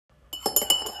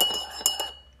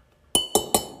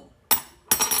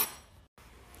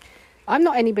I'm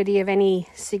not anybody of any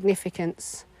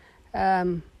significance.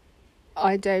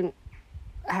 I don't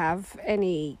have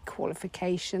any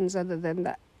qualifications other than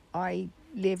that I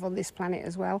live on this planet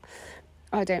as well.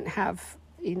 I don't have,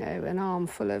 an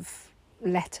armful of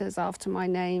letters after my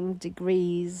name,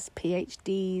 degrees,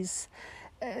 PhDs,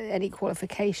 any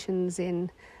qualifications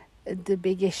in the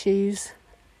big issues.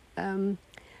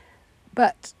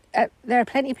 But there are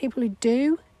plenty of people who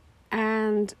do,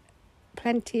 and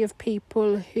plenty of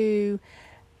people who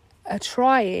are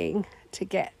trying to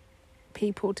get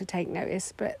people to take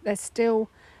notice, but they're still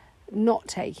not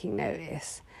taking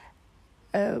notice.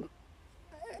 And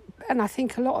I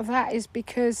think a lot of that is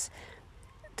because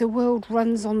the world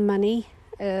runs on money,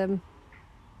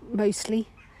 mostly.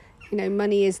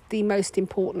 Money is the most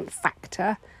important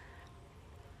factor,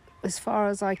 as far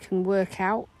as I can work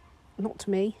out. Not to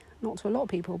me, not to a lot of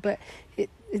people, but it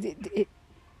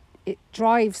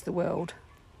drives the world.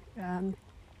 And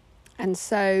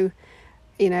so,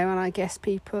 and I guess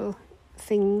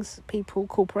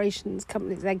corporations,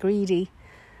 companies, they're greedy,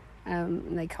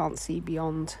 and they can't see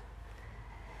beyond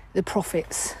the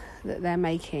profits that they're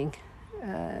making,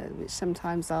 which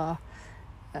sometimes are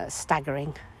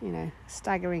staggering,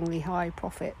 staggeringly high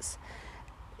profits,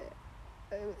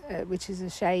 which is a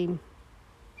shame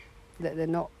that they're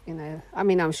not,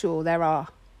 I'm sure there are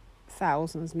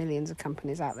thousands, millions of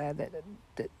companies out there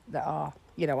that are,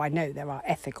 I know there are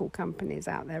ethical companies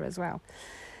out there as well.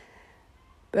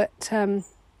 But, I'm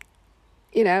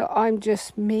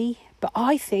just me. But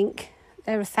I think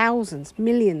there are thousands,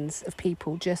 millions of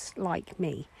people just like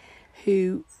me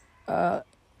who are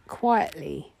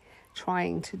quietly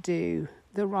trying to do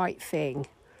the right thing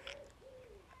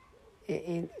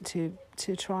to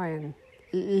try and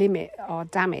limit our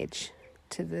damage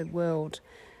to the world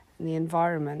and the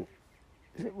environment.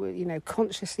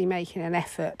 Consciously making an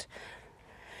effort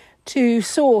to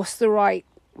source the right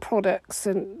products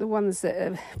and the ones that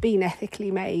have been ethically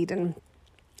made and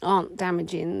aren't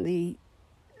damaging the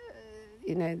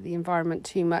environment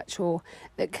too much, or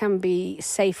that can be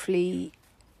safely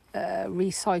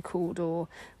recycled or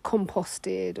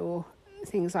composted or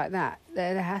things like that.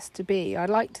 There has to be. I'd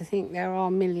like to think there are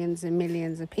millions and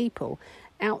millions of people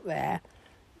out there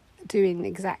doing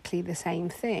exactly the same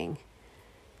thing,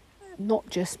 not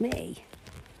just me.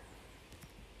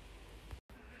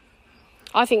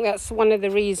 I think that's one of the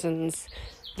reasons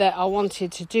that I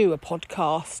wanted to do a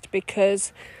podcast,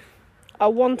 because I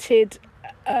wanted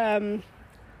a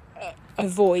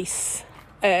voice,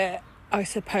 I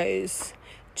suppose,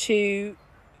 to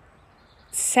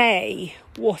say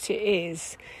what it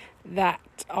is that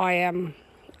I am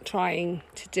trying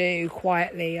to do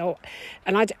quietly.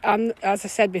 And I'm, as I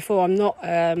said before, I'm not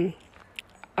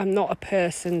a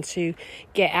person to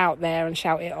get out there and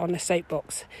shout it on a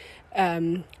soapbox.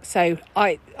 So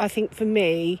I think for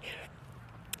me,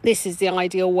 this is the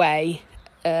ideal way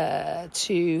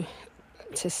to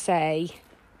say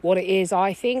what it is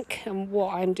I think and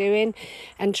what I'm doing,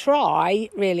 and try,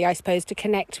 really, I suppose, to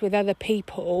connect with other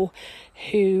people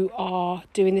who are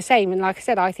doing the same. And like I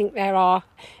said, I think there are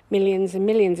millions and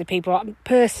millions of people.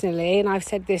 Personally, and I've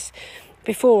said this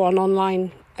before on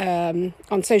online,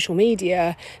 on social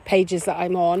media pages that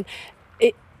I'm on,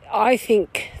 I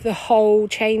think the whole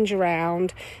change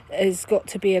around has got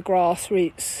to be a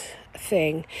grassroots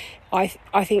thing. I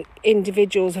think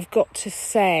individuals have got to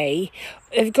say,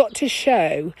 they've got to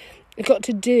show, they've got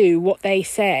to do what they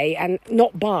say and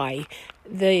not buy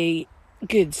the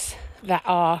goods that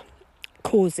are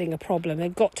causing a problem.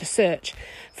 They've got to search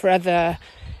for other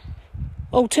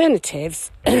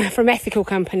alternatives from ethical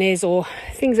companies, or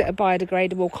things that are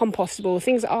biodegradable, compostable,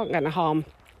 things that aren't going to harm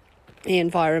the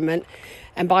environment.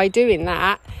 And by doing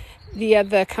that, the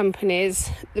other companies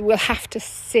will have to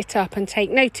sit up and take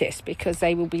notice, because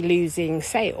they will be losing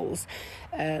sales.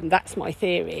 That's my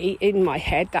theory. In my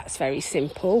head, that's very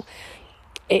simple.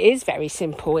 It is very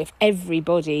simple if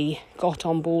everybody got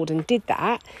on board and did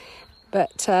that.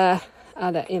 But I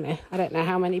don't know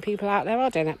how many people out there are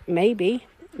doing it. Maybe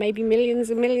millions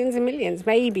and millions and millions.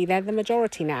 Maybe they're the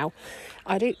majority now.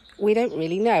 We don't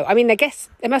really know. I mean, I guess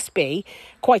there must be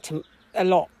quite a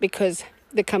lot, because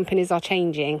the companies are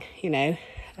changing,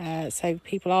 so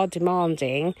people are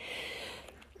demanding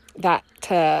that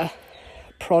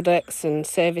products and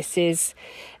services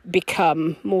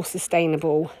become more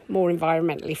sustainable, more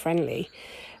environmentally friendly.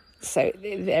 So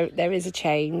there is a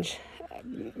change,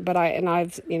 but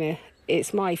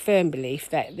it's my firm belief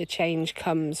that the change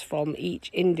comes from each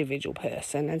individual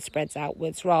person and spreads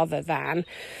outwards, rather than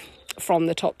from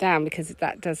the top down, because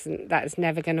that is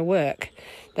never going to work.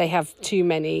 They have too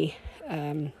many,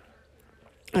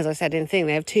 as I said in the thing,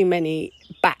 they have too many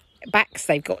backs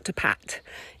they've got to pat,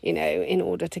 in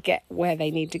order to get where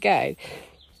they need to go.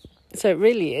 So it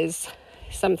really is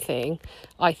something,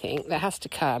 I think, that has to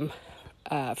come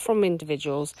from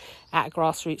individuals at a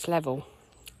grassroots level.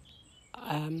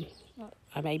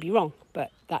 I may be wrong,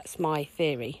 but that's my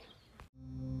theory.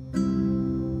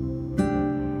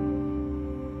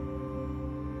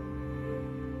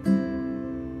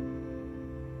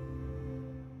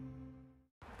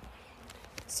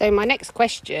 So my next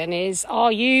question is,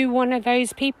 are you one of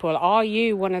those people? Are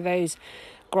you one of those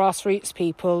grassroots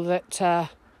people that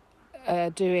are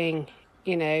doing,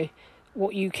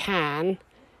 what you can,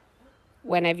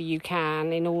 whenever you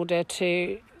can, in order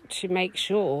to make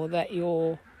sure that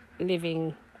you're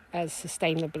living as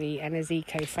sustainably and as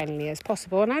eco-friendly as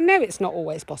possible? And I know it's not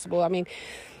always possible. I mean,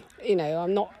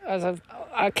 I'm not,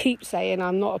 I keep saying,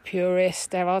 I'm not a purist.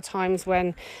 There are times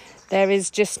when there is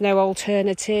just no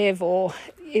alternative, or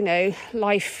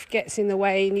life gets in the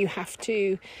way and you have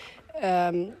to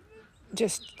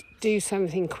just do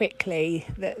something quickly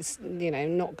that's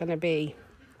not going to be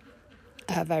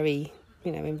very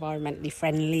environmentally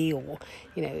friendly, or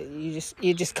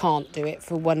you just can't do it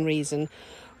for one reason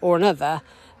or another.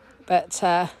 But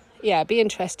it'd be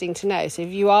interesting to know. So if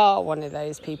you are one of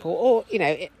those people, or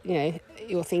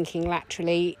you're thinking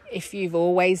laterally, if you've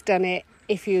always done it,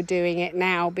 if you're doing it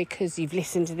now because you've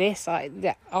listened to this,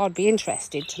 I'd be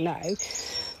interested to know.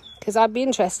 Because I'd be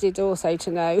interested also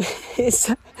to know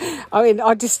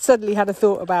I just suddenly had a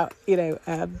thought about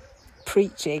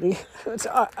preaching.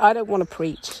 I don't want to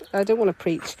preach. I don't want to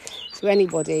preach to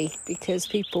anybody, because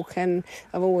people can.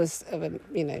 I've always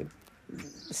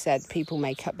said people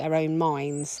make up their own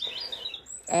minds.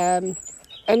 And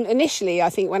initially, I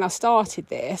think when I started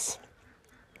this,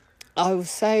 I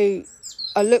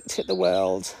looked at the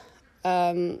world.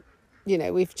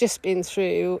 We've just been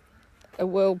through a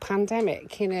world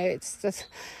pandemic. It's just,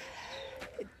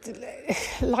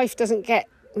 life doesn't get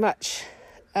much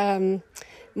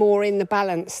more in the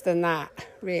balance than that,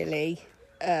 really,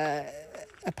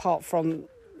 apart from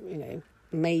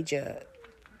major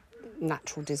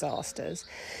natural disasters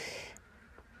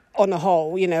on a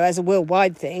whole, as a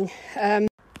worldwide thing. When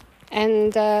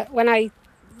I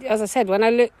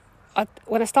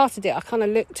started it, I kind of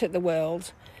looked at the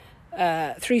world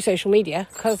through social media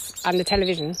and the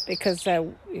television, because there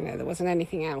wasn't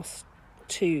anything else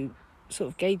to sort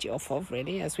of gauge it off of,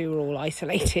 really, as we were all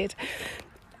isolated.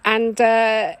 And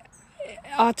I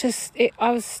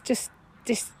was just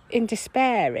in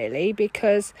despair, really,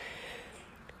 because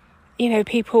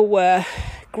people were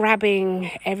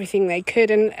grabbing everything they could,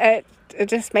 and it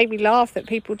just made me laugh that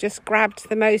people just grabbed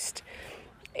the most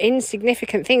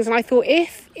insignificant things. And I thought,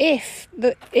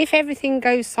 if everything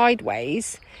goes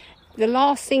sideways, the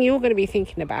last thing you're going to be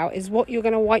thinking about is what you're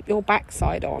going to wipe your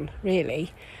backside on,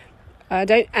 really. I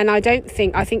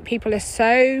think people are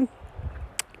so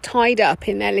tied up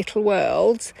in their little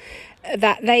worlds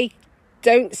that they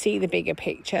don't see the bigger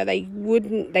picture.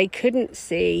 They couldn't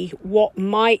see what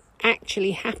might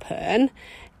actually happen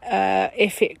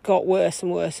if it got worse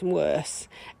and worse and worse.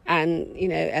 And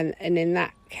and in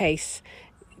that case,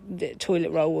 the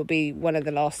toilet roll would be one of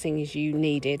the last things you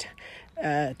needed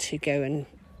to go and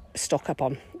stock up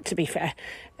on, to be fair.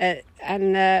 There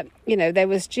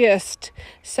was just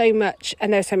so much,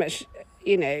 and there's so much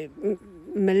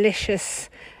malicious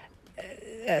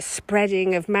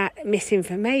spreading of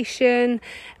misinformation.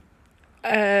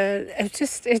 It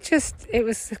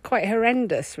was quite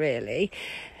horrendous, really.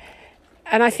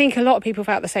 And I think a lot of people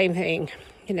felt the same thing,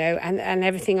 and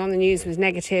everything on the news was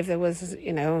negative. There was,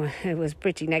 it was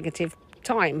pretty negative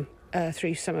time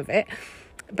through some of it.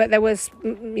 But there was,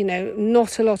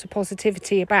 not a lot of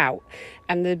positivity about.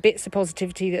 And the bits of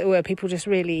positivity that were, people just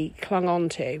really clung on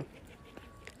to.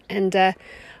 And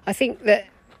I think then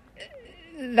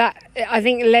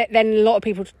a lot of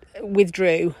people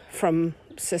withdrew from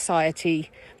society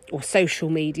or social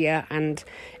media and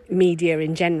media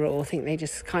in general. I think they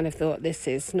just kind of thought, this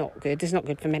is not good. This is not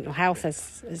good for mental health,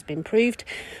 as has been proved.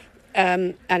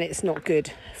 And it's not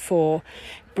good for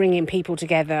bringing people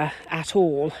together at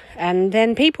all. And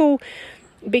then people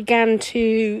began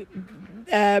to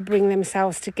bring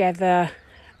themselves together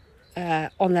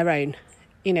on their own.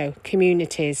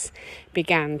 Communities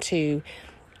began to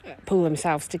pull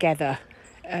themselves together,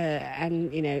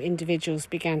 and individuals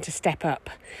began to step up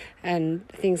and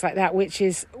things like that, which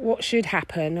is what should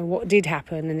happen and what did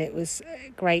happen. And it was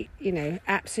great,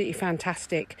 absolutely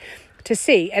fantastic to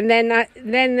see. And then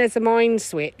there's a mind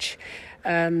switch,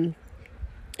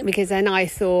 because then I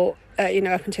thought,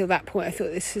 up until that point, I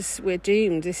thought, we're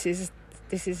doomed. This is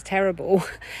terrible.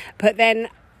 But then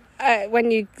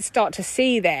when you start to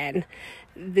see then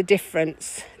the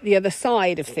difference, the other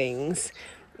side of things,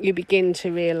 you begin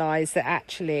to realise that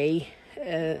actually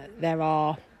there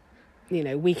are,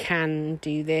 we can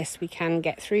do this, we can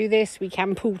get through this, we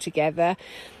can pull together.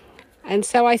 And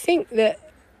so I think that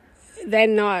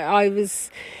then I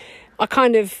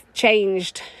kind of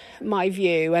changed my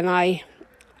view, and I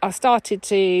started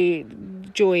to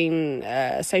join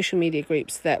social media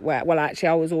groups that were, well, actually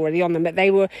I was already on them, but they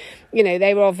were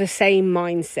of the same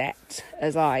mindset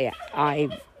as I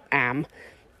am,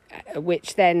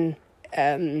 which then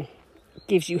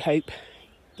gives you hope,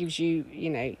 gives you,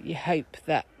 you hope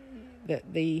that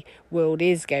the world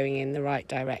is going in the right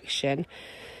direction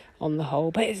on the whole.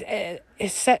 But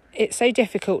it's so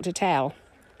difficult to tell,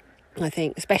 I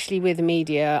think, especially with the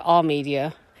media, our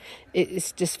media.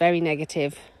 It's just very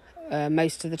negative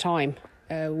most of the time.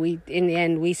 In the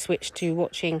end, we switched to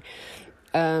watching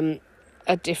a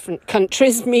different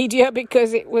country's media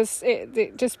because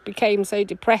it just became so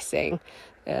depressing.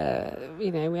 We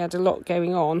had a lot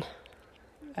going on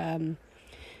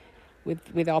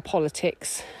with our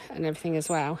politics and everything as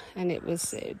well, and it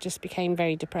just became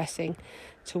very depressing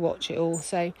to watch it all.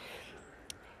 So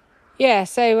yeah,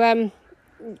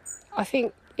 I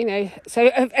think, and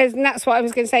that's what I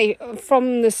was going to say.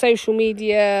 From the social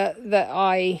media that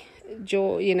I'm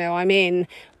in,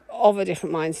 of a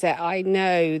different mindset, I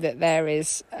know that there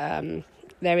is an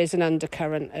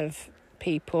undercurrent of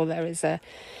people. There is a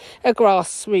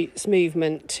grassroots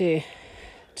movement to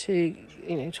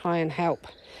try and help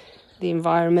the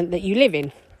environment that you live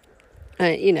in.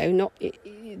 Not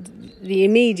the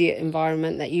immediate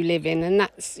environment that you live in, and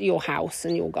that's your house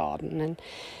and your garden and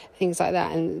things like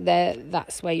that. And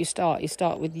that's where you start. You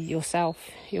start with yourself,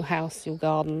 your house, your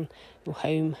garden, your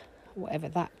home, whatever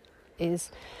that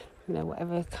is,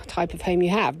 whatever type of home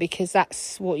you have, because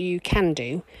that's what you can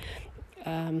do.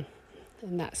 And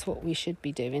that's what we should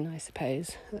be doing, I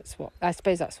suppose. That's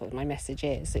what my message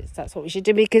is. That's what we should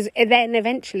do, because then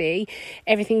eventually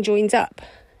everything joins up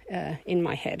in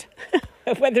my head.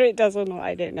 Whether it does or not,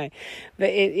 I don't know. But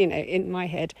in my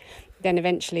head, then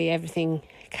eventually everything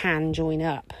can join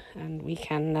up, and we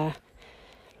can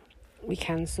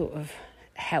sort of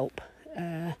help.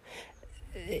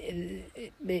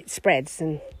 It spreads,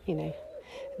 and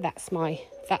that's my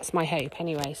hope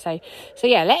anyway. So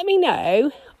yeah, let me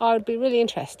know. I would be really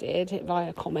interested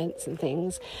via comments and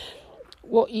things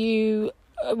what your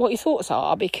thoughts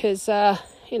are, because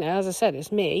as I said,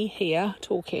 it's me here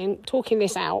talking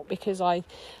this out because I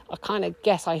kind of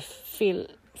guess I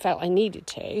felt I needed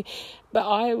to, but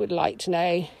I would like to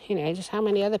know just how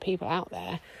many other people out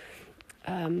there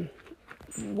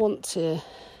want to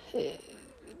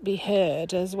be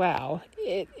heard as well,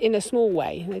 in a small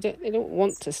way. They don't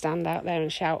want to stand out there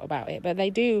and shout about it, but they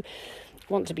do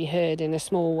want to be heard in a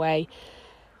small way,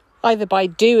 either by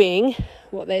doing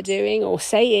what they're doing or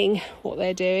saying what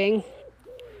they're doing,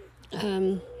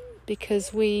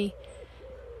 because I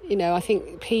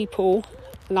think people,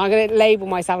 and I'm going to label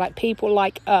myself like people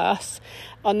like us,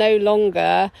 are no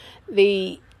longer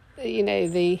the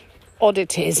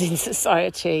oddities in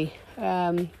society,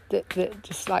 that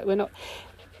just like we're not.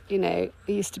 It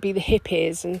used to be the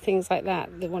hippies and things like that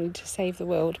wanted to save the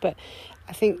world. But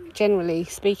I think, generally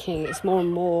speaking, it's more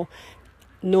and more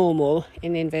normal,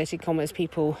 in inverted commas,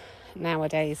 people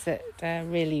nowadays that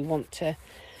really want to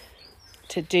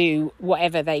do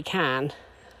whatever they can.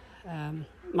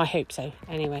 I hope so,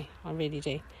 anyway. I really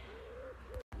do.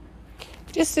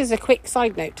 Just as a quick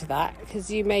side note to that, because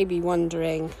you may be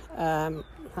wondering,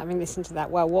 having listened to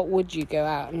that, well, what would you go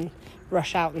out and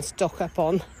rush out and stock up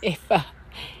on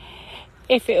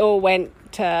if it all went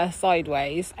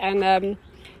sideways? And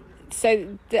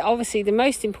so obviously the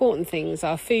most important things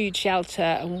are food, shelter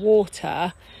and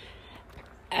water.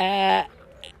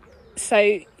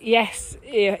 So yes,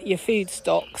 your food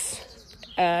stocks,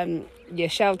 your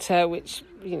shelter, which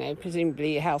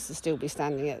presumably your house will still be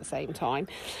standing at the same time,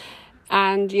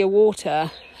 and your water.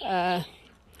 And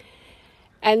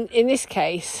in this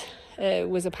case, it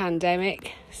was a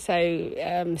pandemic, so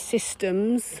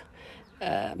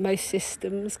most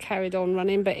systems carried on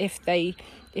running. But if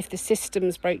the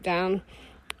systems broke down,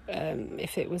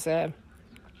 if it was there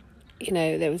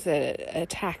was an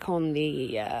attack on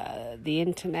the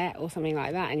internet or something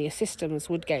like that, and your systems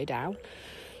would go down,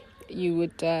 you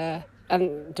would,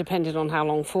 and depending on how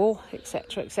long for,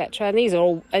 etc., etc. And these are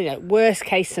all, worst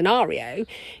case scenario.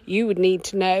 You would need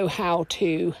to know how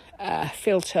to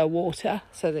filter water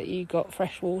so that you got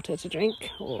fresh water to drink,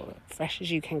 or fresh as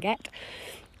you can get.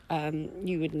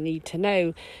 You would need to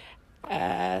know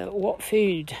what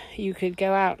food you could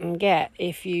go out and get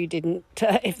if you didn't,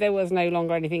 if there was no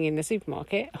longer anything in the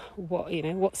supermarket,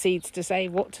 what seeds to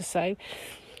save, what to sow.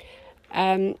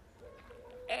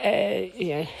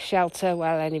 Shelter,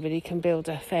 well, anybody can build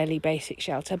a fairly basic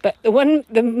shelter. But one of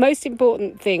the most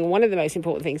important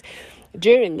things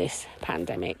during this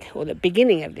pandemic, or the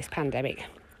beginning of this pandemic,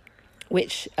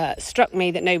 which struck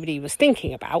me that nobody was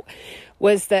thinking about,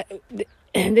 was that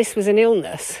this was an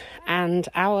illness, and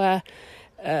our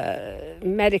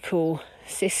medical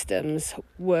systems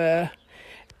were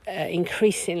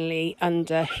increasingly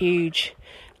under huge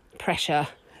pressure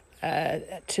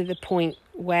to the point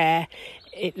where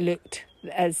it looked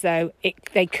as though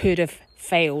they could have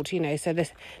failed, so the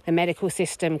medical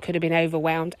system could have been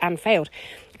overwhelmed and failed.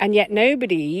 And yet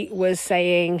nobody was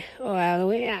saying,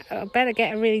 well, I better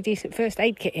get a really decent first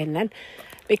aid kit in then,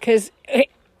 because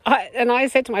I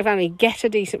said to my family, get a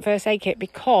decent first aid kit,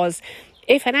 because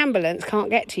if an ambulance can't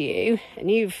get to you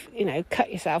and you've,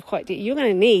 cut yourself quite deep, you're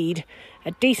going to need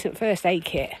a decent first aid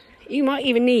kit. You might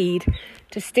even need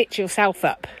to stitch yourself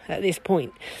up at this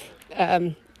point.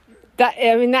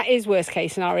 That is worst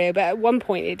case scenario, but at one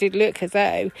point it did look as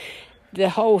though the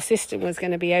whole system was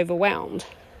going to be overwhelmed.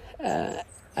 And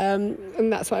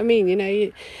that's what I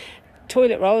mean,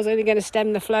 toilet roll is only going to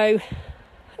stem the flow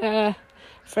for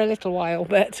a little while,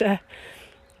 but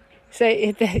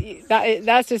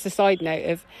that's just a side note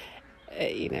of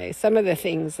some of the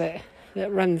things that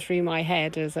run through my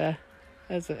head as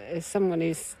someone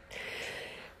who's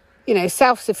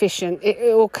self-sufficient.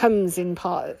 It all comes in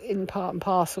part and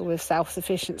parcel with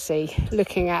self-sufficiency,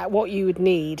 looking at what you would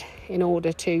need in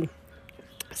order to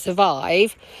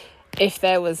survive if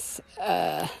there was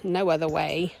no other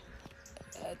way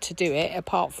to do it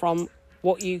apart from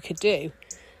what you could do.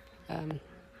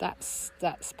 That's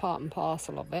part and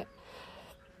parcel of it.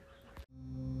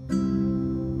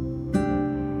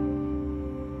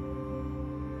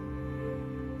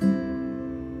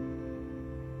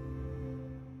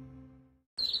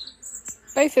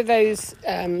 Both of those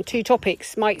two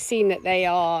topics might seem that they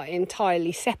are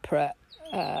entirely separate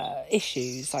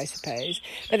issues, I suppose,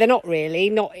 but they're not really,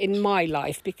 not in my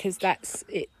life, because that's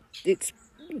it.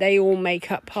 They all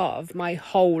make up part of my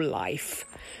whole life.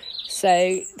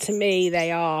 So to me,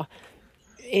 they are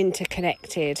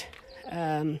interconnected.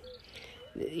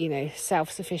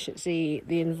 Self-sufficiency,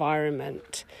 the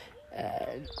environment,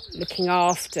 looking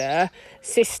after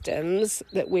systems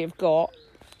that we've got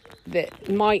that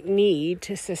might need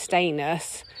to sustain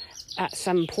us at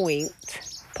some point,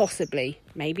 possibly,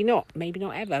 maybe not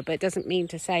ever, but it doesn't mean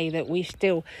to say that we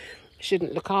still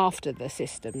shouldn't look after the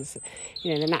systems,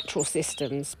 the natural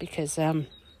systems, because they're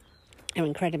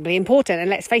incredibly important. And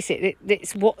let's face it,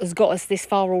 it's what has got us this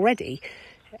far already.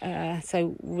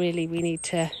 So really we need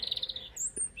to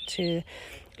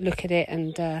look at it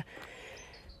and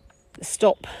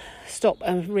stop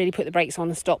and really put the brakes on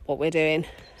and stop what we're doing,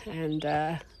 and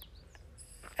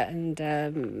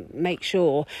make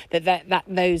sure that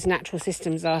those natural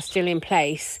systems are still in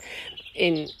place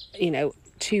in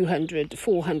 200,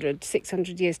 400,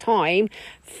 600 years time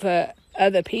for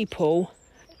other people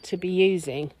to be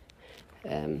using.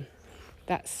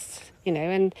 That's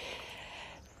and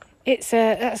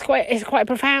it's quite a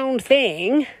profound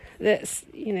thing. That's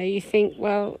you think,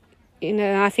 well,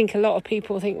 I think a lot of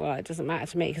people think, well, it doesn't matter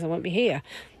to me because I won't be here.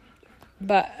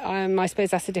 But I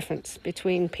suppose that's the difference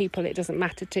between people it doesn't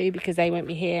matter to because they won't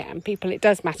be here, and people it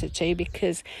does matter to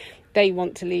because they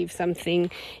want to leave something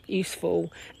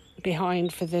useful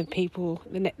behind for the people,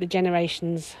 the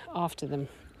generations after them.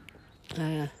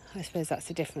 I suppose that's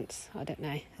the difference. I don't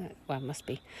know. Well, it must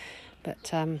be. But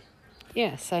so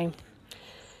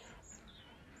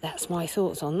that's my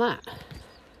thoughts on that.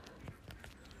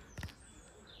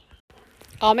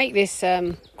 I'll make this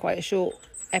quite a short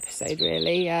episode,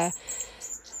 really.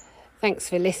 Thanks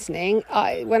for listening.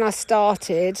 When I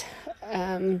started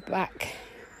back,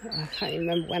 I can't even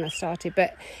remember when I started,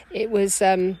 but it was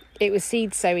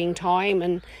seed sowing time,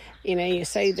 and you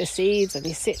sow the seeds and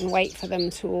you sit and wait for them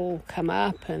to all come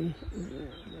up, and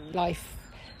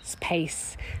life's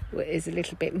pace is a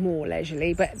little bit more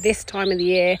leisurely. But this time of the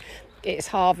year, it's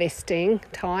harvesting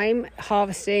time,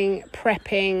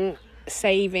 prepping,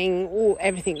 saving,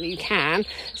 everything that you can.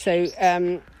 So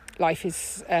life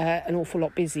is an awful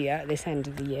lot busier at this end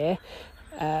of the year.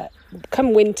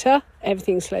 Come winter,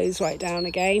 everything slows right down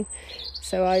again.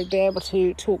 So I'd be able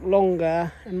to talk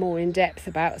longer and more in depth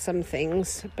about some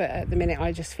things. But at the minute,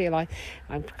 I just feel like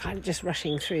I'm kind of just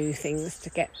rushing through things to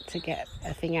get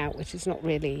a thing out, which is not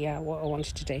really what I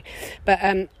wanted to do. But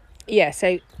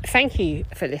so thank you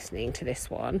for listening to this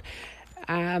one.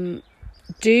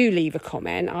 do leave a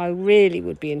comment. I really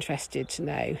would be interested to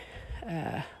know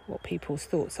what people's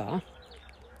thoughts are.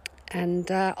 And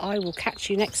I will catch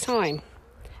you next time.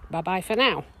 Bye bye for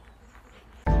now.